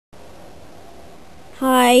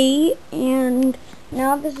Hi, and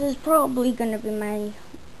now this is probably going to be my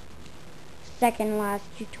second last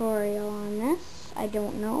tutorial on this. I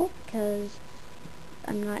don't know, because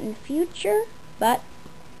I'm not in the future, but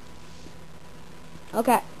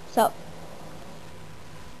okay, so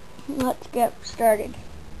let's get started.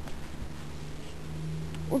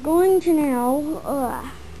 We're going to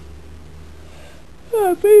now,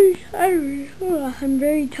 I'm very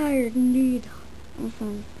tired indeed.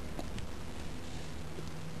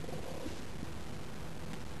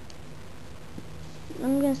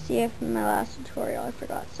 I'm gonna see if in my last tutorial I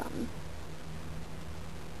forgot something.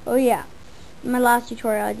 Oh yeah, in my last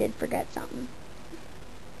tutorial I did forget something.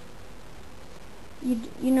 You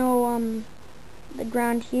know the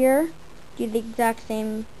ground here, do the exact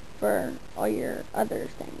same for all your other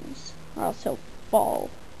things, or else he'll fall.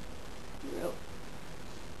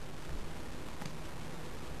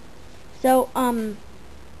 So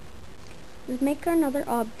let's make another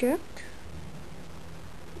object.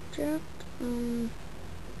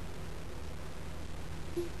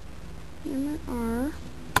 R.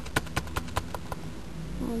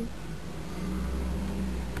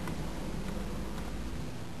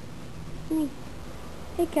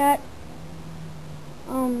 Hey cat.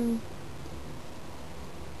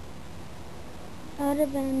 Add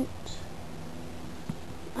event.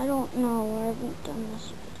 I don't know. I haven't done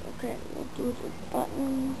this. Okay, we'll do the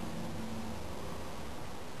button.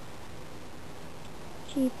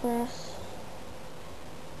 Key press.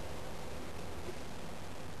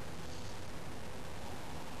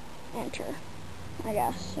 Enter. I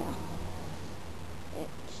guess, yeah.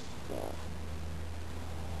 It's,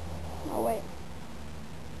 oh wait.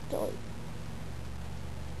 Delete.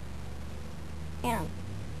 And,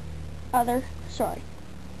 sorry.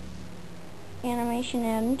 Animation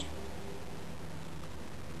end.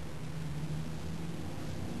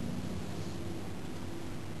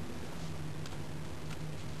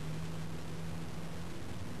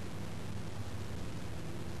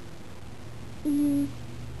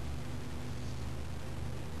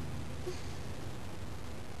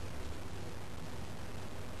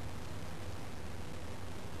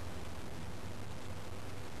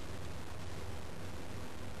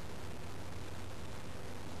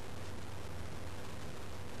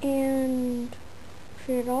 And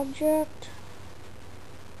create object.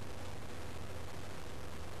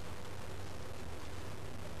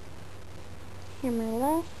 Hammer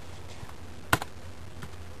left.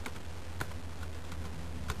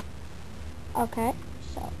 Okay,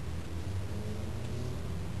 so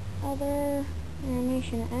other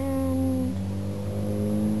animation end.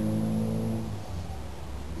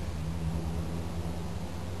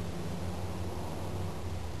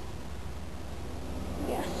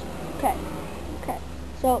 Yes. Okay.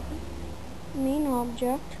 So main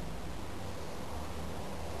object.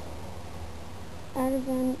 Add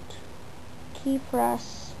event. Key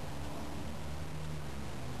press.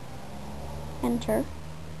 Enter.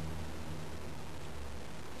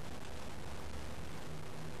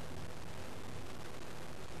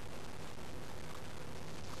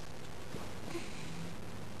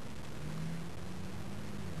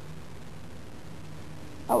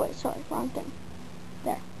 Oh wait, sorry, wrong thing.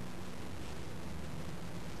 There.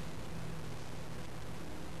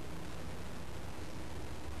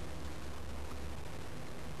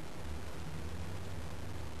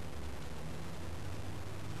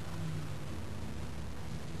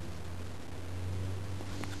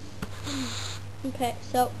 Okay,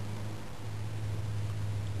 so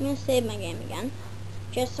I'm gonna save my game again,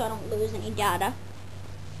 just so I don't lose any data.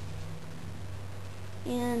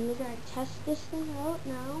 And we're gonna test this thing out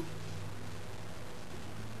now.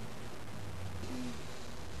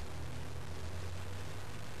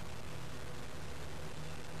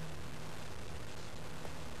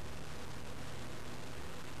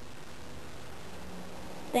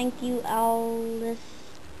 Thank you,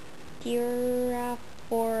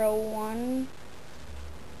 Alistira401.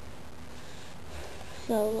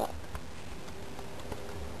 So look.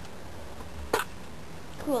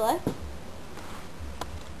 Cool, eh?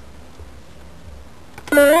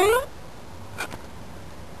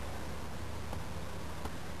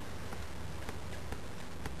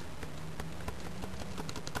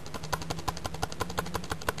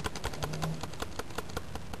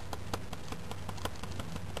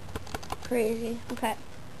 Crazy. Okay.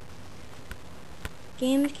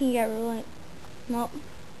 Games can get really... Well...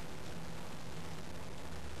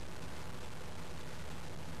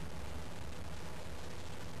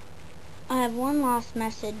 I have one last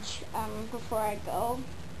message before I go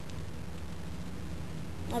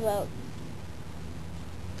about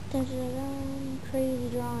crazy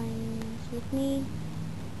drawings with me.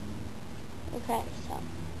 Okay, so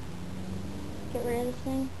get rid of this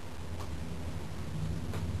thing.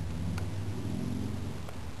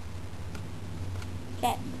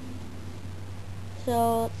 Okay.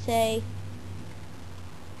 So let's say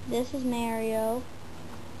this is Mario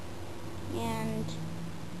and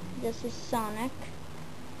this is Sonic.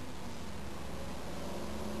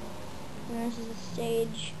 And this is a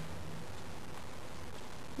stage.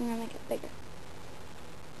 I'm gonna make it bigger.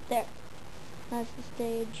 There. That's the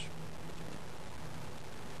stage.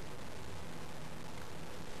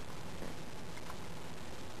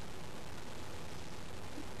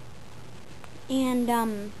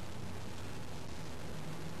 And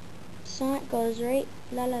Sonic goes right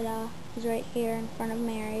is right here in front of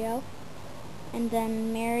Mario. And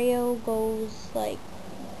then Mario goes like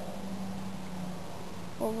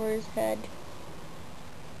over his head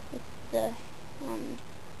with the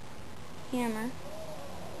hammer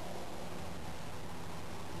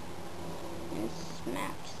and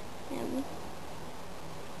smacks him.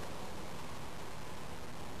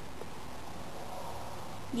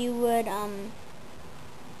 You would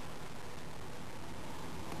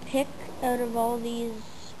pick out of all these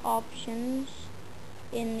options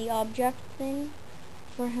in the object thing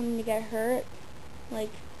for him to get hurt.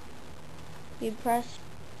 Like, you'd press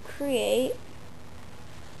create,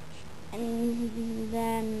 and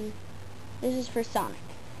then this is for Sonic.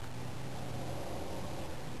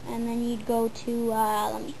 And then you'd go to,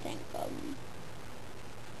 let me think,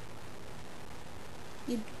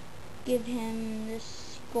 you'd give him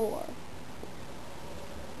this score.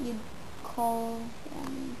 You'd call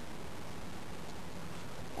him,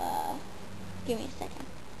 give me a second.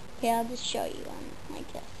 Okay, I'll just show you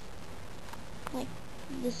like this. Like,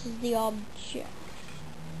 this is the object.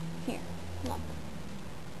 Here, look.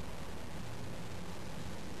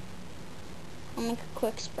 I'll make a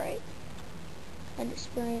quick sprite. Edit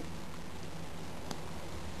sprite.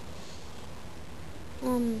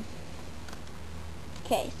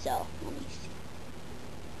 Okay, so, let me see.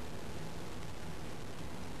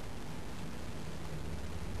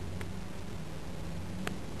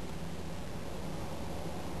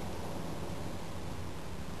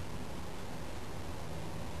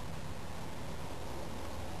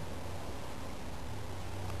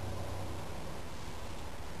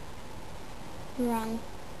 Wrong.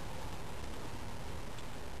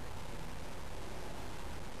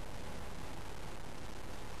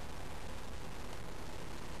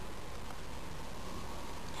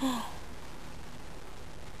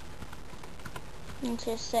 Let's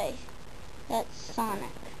just say that's Sonic.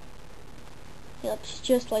 He looks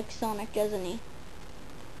just like Sonic, doesn't he?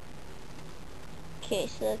 Okay,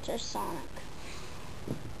 so that's our Sonic.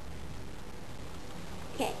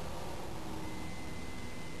 Okay.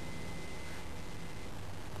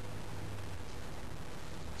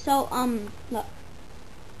 So, look.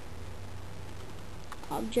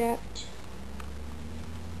 Object.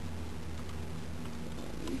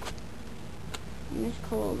 I'm just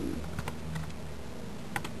call them.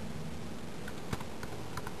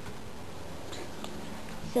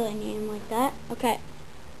 Silly name like that. Okay.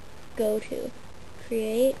 Go to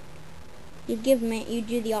create. You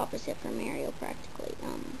do the opposite for Mario practically.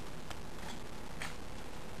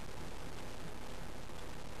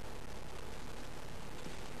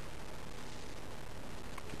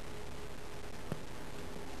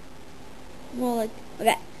 Well, like,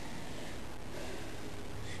 okay.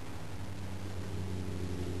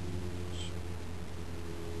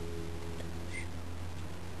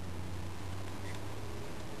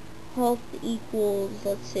 Health equals,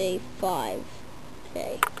 let's say, 5.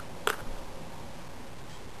 Okay.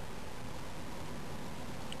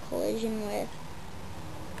 Collision with.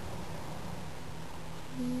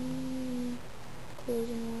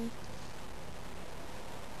 Collision with.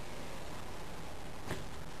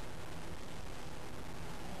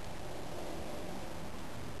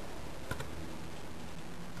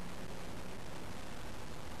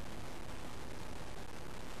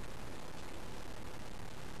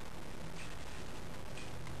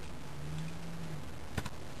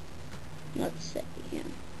 Let's say, yeah.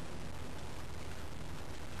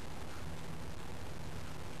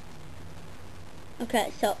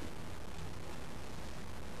 Okay, so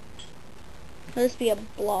let this be a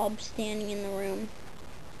blob standing in the room.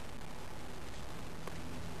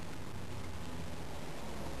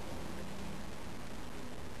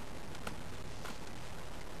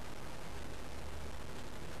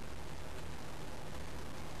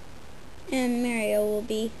 And Mario will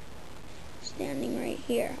be standing right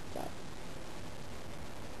here. So.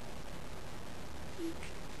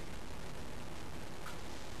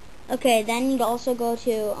 Okay, then you'd also go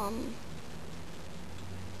to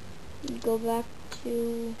go back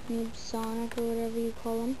to Noob Sonic or whatever you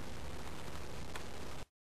call him.